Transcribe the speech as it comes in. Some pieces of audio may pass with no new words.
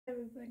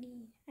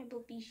everybody, I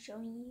will be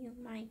showing you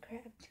my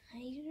crab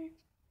tiger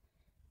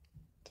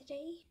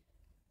today.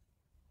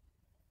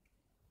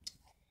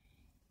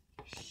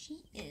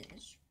 She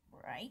is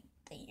right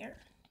there.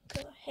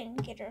 Go ahead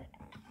and get her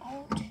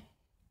out.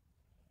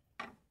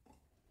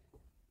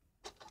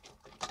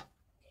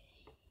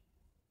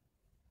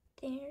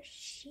 There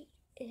she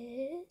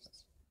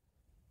is.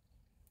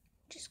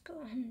 Just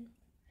go ahead.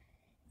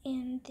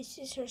 And this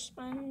is her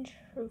sponge,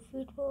 her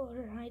food bowl,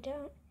 her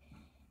hideout.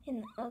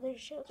 And the other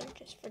shells are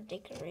just for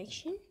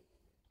decoration.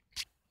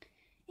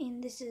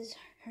 And this is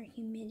her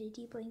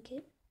humidity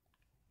blanket.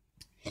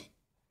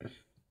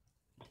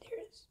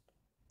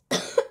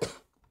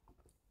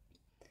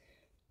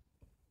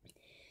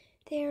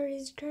 There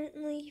is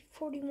currently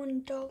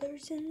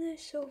 $41 in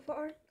this so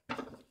far.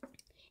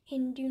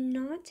 And do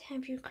not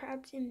have your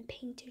crabs in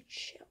painted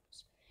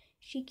shells.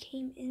 She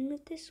came in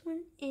with this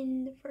one,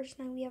 and the first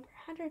night we ever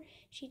had her,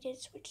 she did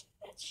switch to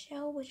that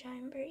shell, which I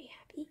am very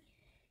happy,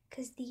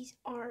 because these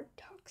are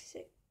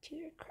toxic to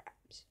your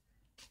crabs.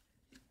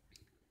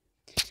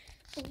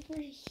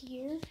 Over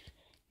here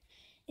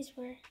is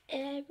where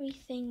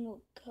everything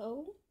will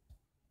go.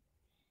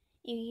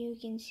 You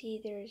can see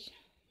there's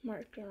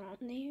marker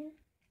on there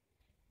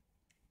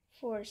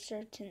for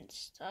certain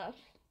stuff.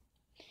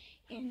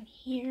 And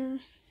here,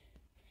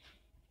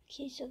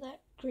 okay, so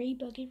that gray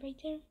bucket right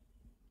there,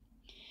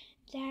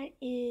 that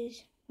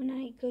is when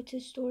I go to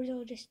stores,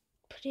 I'll just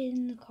put it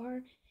in the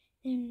car,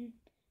 and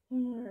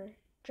when we're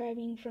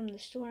driving from the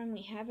store and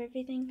we have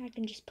everything, I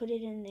can just put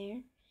it in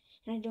there,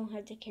 and I don't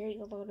have to carry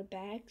a lot of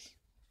bags.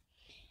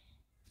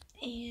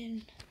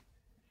 And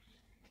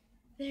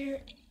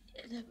there,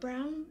 the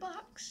brown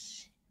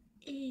box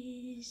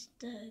is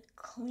the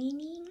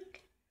cleaning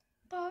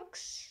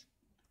box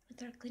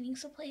with our cleaning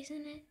supplies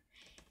in it,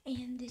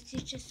 and this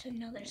is just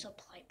another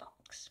supply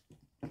box.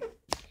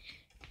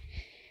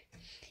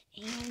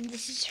 And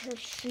this is her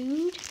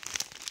food.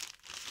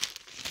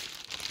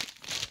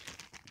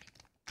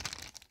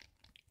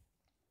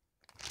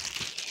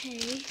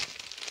 Okay.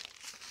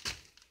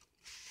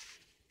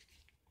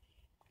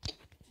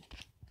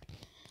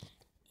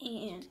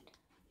 And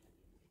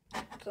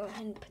go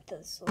ahead and put the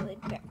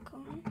lid back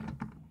on.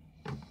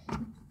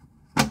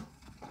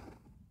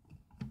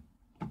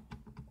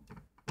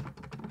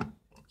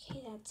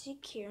 Okay, that's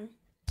secure.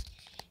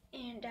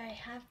 And I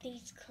have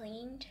these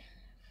cleaned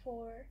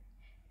for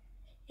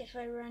if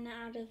I run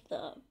out of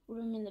the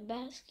room in the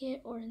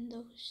basket or in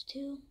those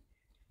two.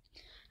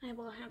 I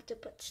will have to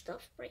put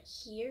stuff right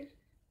here.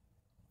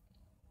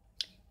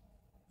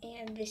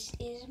 And this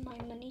is my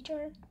money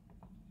jar.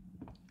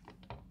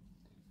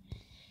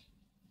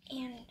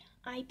 And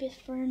I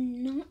prefer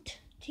not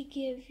to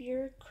give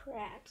your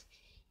crabs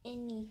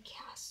any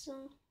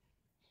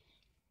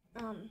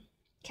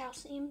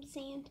calcium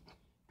sand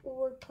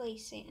or play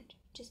sand.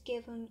 Just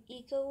give them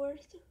Eco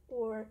Earth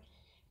or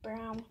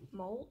brown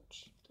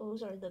mulch.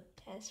 Those are the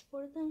best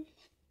for them.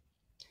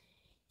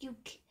 You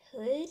could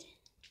put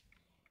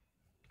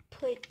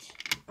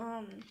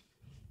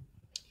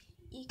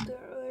Eco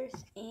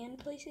Earth and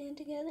play sand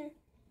together,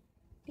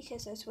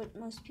 because that's what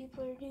most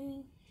people are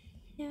doing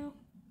now.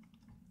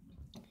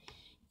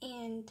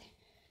 And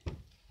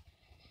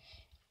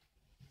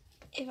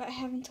if I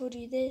haven't told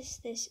you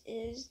this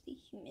is the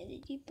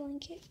humidity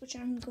blanket, which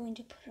I'm going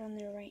to put on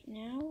there right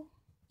now.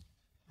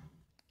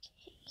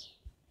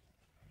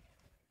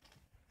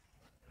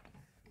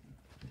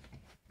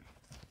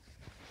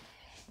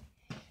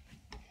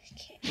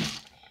 Okay,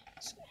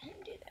 let's go ahead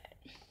and do that.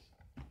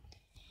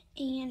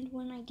 And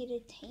when I get a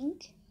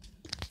tank,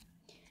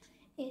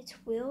 it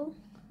will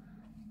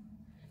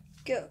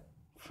go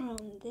from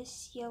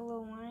this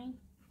yellow line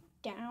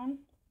down.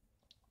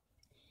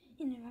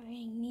 And if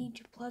I need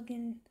to plug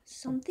in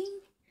something,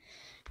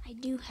 I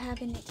do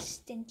have an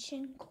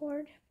extension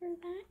cord for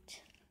that.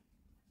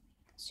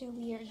 So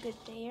we are good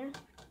there.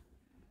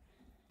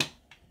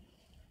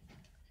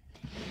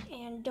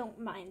 And don't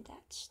mind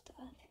that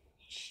stuff.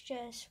 It's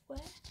just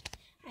what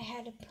I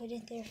had to put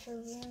it there for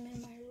room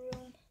in my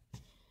room.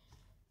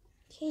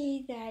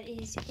 Okay, that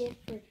is it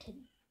for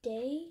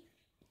today.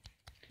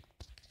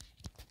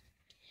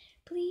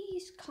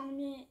 Please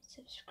comment,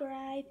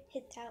 subscribe,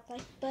 hit that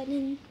like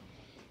button.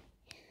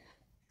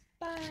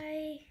 Bye.